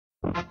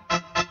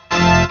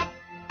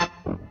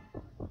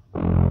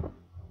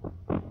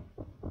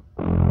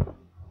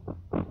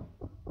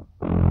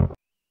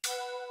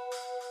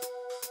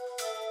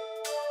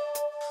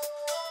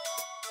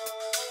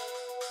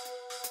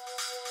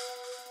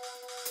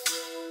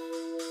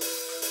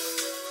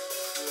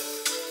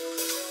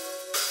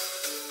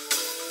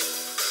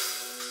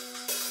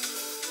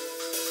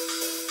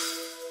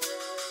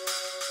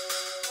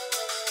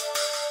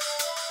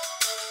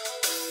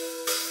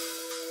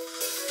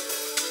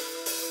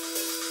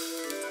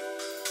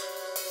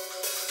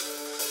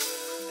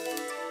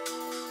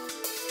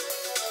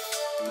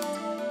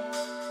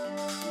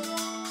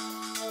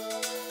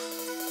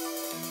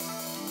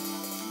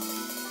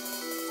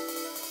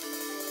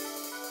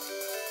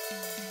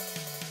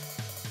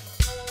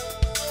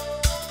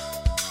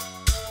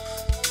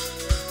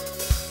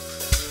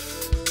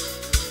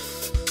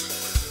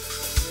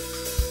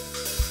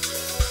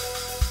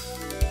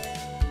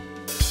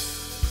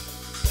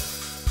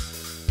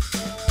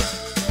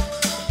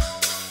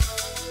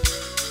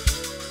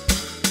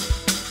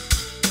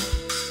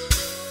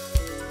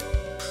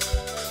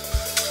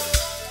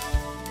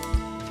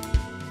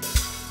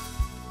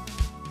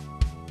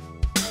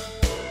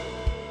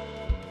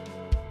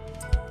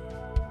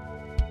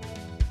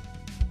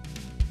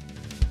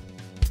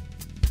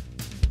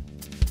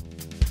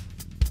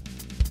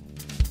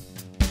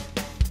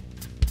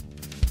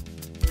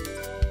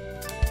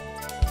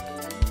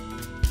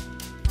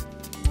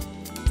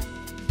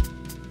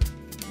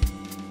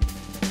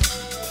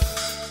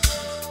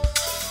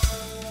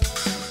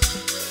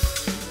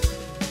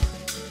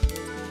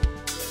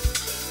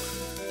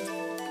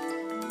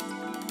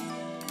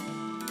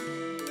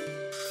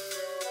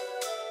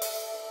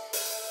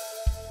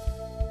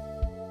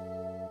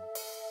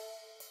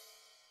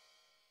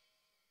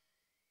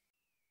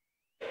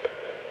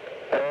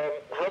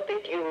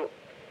did you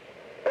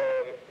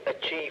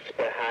achieve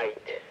the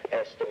height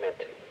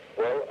estimate?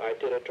 Well, I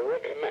did a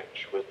direct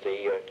match with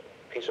the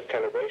piece of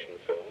calibration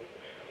film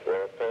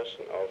where a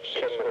person of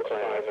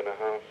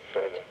 6'5.5"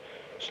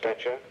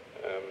 stature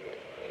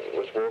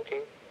was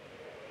walking,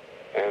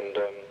 and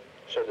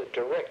so the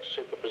direct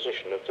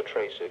superposition of the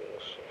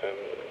tracings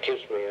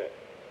gives me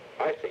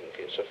I think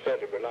it's a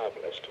fairly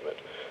reliable estimate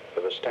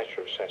of a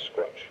stature of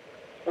Sasquatch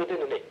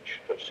within an inch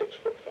of 6'5".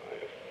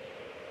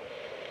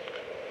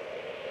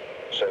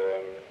 So,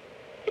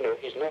 you know,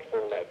 he's not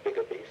all that big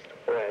a beast.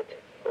 Right,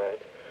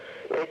 right.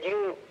 Did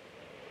you,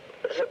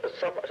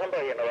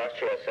 somebody in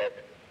Russia said,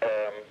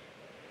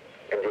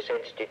 in this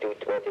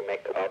institute where they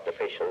make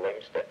artificial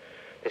limbs,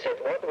 they said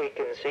what we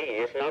can see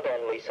is not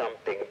only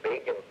something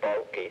big and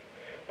bulky,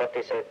 but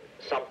they said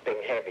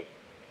something heavy.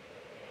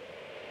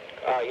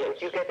 Yes.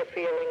 Did you get a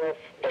feeling of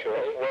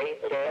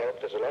weight there?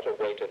 There's a lot of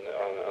weight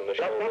on the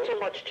shoulders. Not so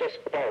much just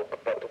bulk,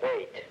 but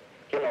weight.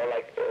 You know,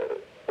 like,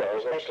 well,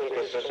 especially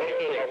the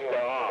swinging of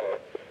the arm.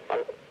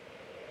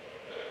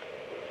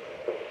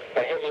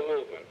 A heavy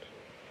movement.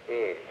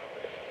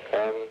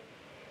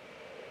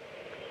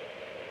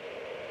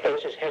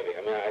 This is heavy.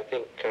 I mean, I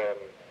think,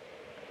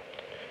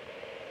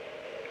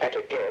 at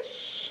a guess,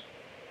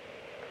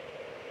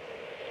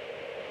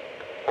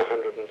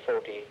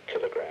 140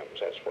 kilograms,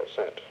 that's what's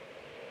that?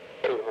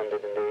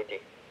 280,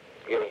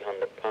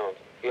 300 pounds.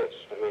 Yes,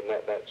 I mean,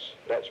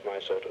 that's my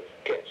sort of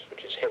guess,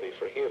 which is heavy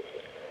for a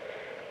human.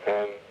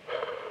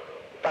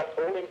 But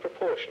all in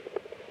proportion.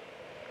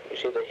 You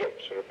see, the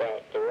hips are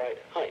about the right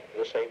height,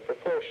 the same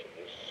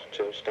proportions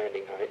to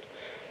standing height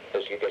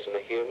as you get in a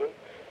human.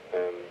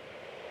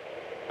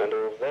 And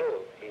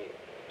although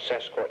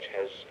Sasquatch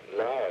has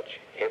large,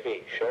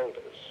 heavy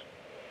shoulders,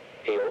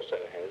 he also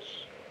has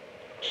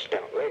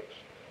stout legs.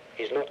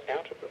 He's not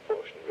out of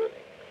proportion,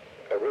 really.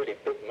 A really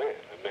big man,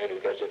 a man who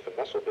goes in for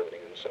muscle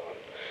building and so on,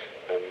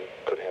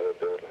 could have a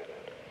build like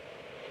that.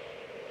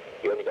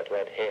 You only got to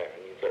add hair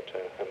and you get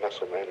a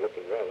muscle man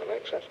looking rather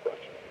like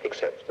Sasquatch,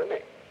 except for the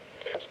neck.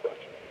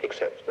 Sasquatch,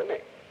 except for the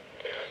neck.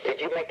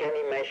 Did you make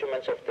any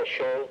measurements of the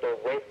shoulder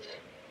width,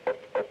 of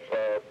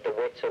the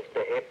width of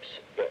the hips?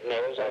 No,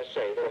 as I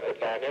say,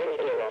 I know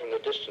they're on the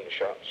distance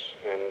shots,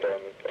 and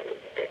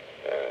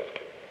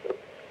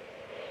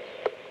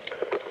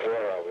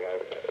where are we?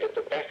 At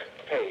the back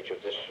page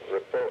of this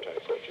report I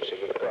thought, you see,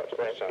 we've got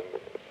some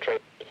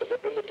traits, but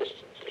they're in the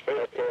distance. It's very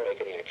hard to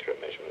make any accurate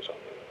measurements on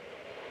them.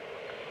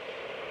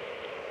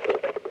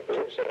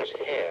 Since there is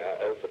hair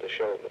over the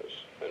shoulders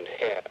and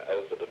hair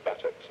over the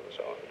buttocks and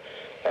so on,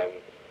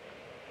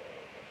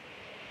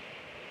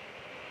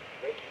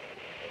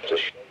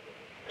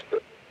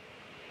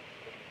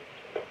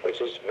 which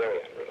is very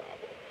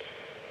unreliable.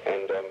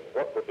 And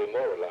what would be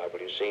more reliable,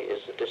 you see,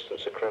 is the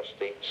distance across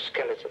the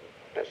skeleton.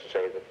 That's to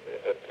say,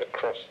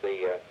 across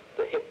the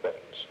hip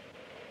bones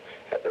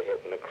at the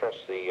hip and across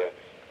the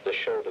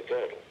shoulder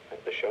girdle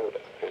at the shoulder.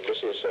 And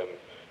this is,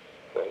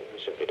 well, we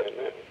simply don't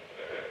know.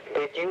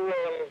 Did you,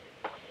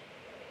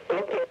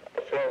 looking at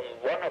the film,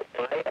 one of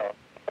my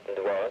arguments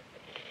was,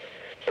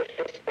 if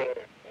this thing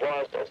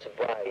was as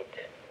wide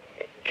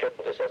in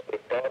shoulders as we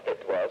thought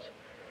it was,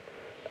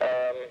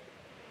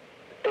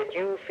 did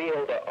you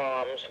feel the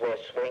arms were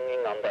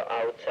swinging on the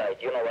outside?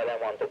 You know what I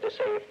wanted to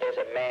say? If there's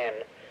a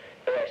man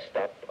dressed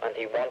up and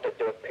he wanted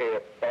to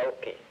appear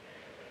bulky,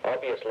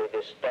 obviously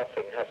the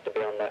stuffing has to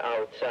be on the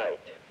outside.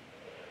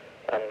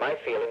 And my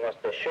feeling was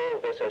the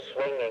shoulders are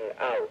swinging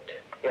out,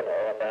 you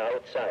know, on the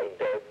outside.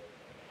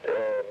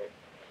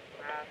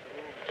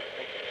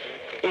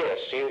 Yes,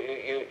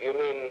 you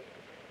mean...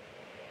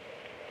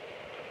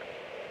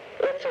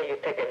 Let's say you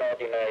take an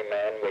ordinary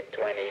man with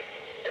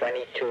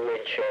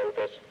 22-inch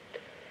shoulders,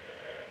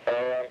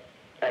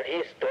 and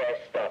he's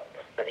dressed up,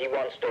 and he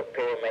wants to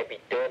appear maybe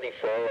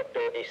 34 or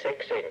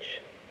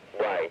 36-inch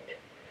wide.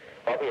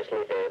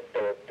 Obviously,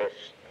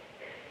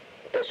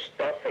 the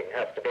stuffing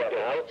has to be on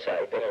the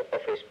outside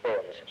of his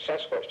bones.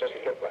 Sasquatch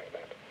doesn't look like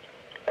that.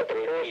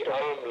 The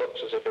arm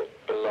looks as if it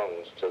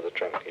belongs to the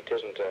trunk. It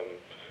isn't,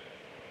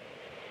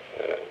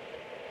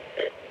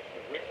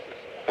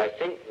 I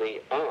think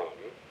the arm,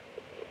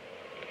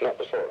 not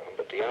the forearm,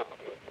 but the arm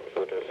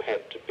would have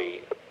had to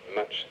be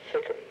much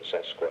thicker in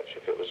Sasquatch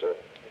if it was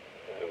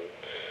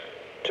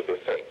to be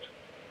faked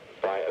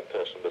by a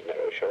person with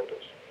narrow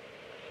shoulders.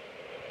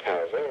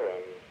 However,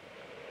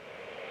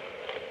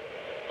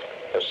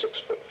 a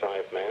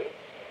 6'5" man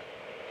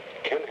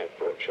can have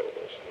broad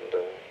shoulders, and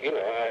you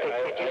know,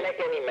 Did you make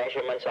any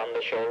measurements on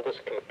the shoulders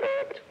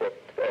compared with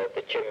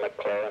the Jim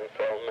McLaren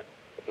film?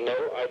 No,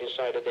 I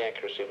decided the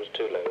accuracy was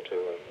too low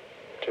to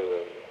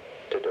do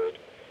it.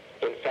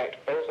 In fact,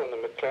 both on the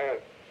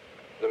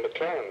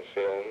McLaren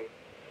film,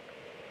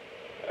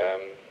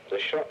 the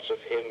shots of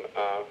him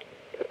are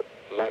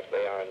like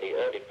they are in the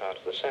early part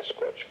of the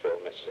Sasquatch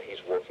film.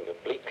 He's walking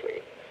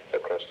obliquely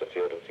across the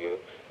field of view,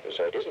 and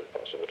so it isn't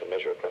possible to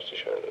measure across the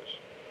shoulders.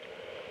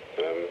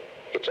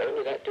 It's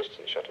only that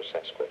distance shot of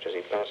Sasquatch as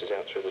he passes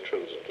out through the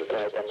trees into the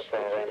Right on the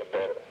far end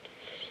there.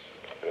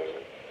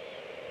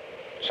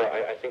 So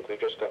I think we've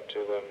just got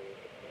to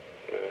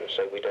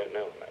So we don't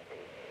know on that.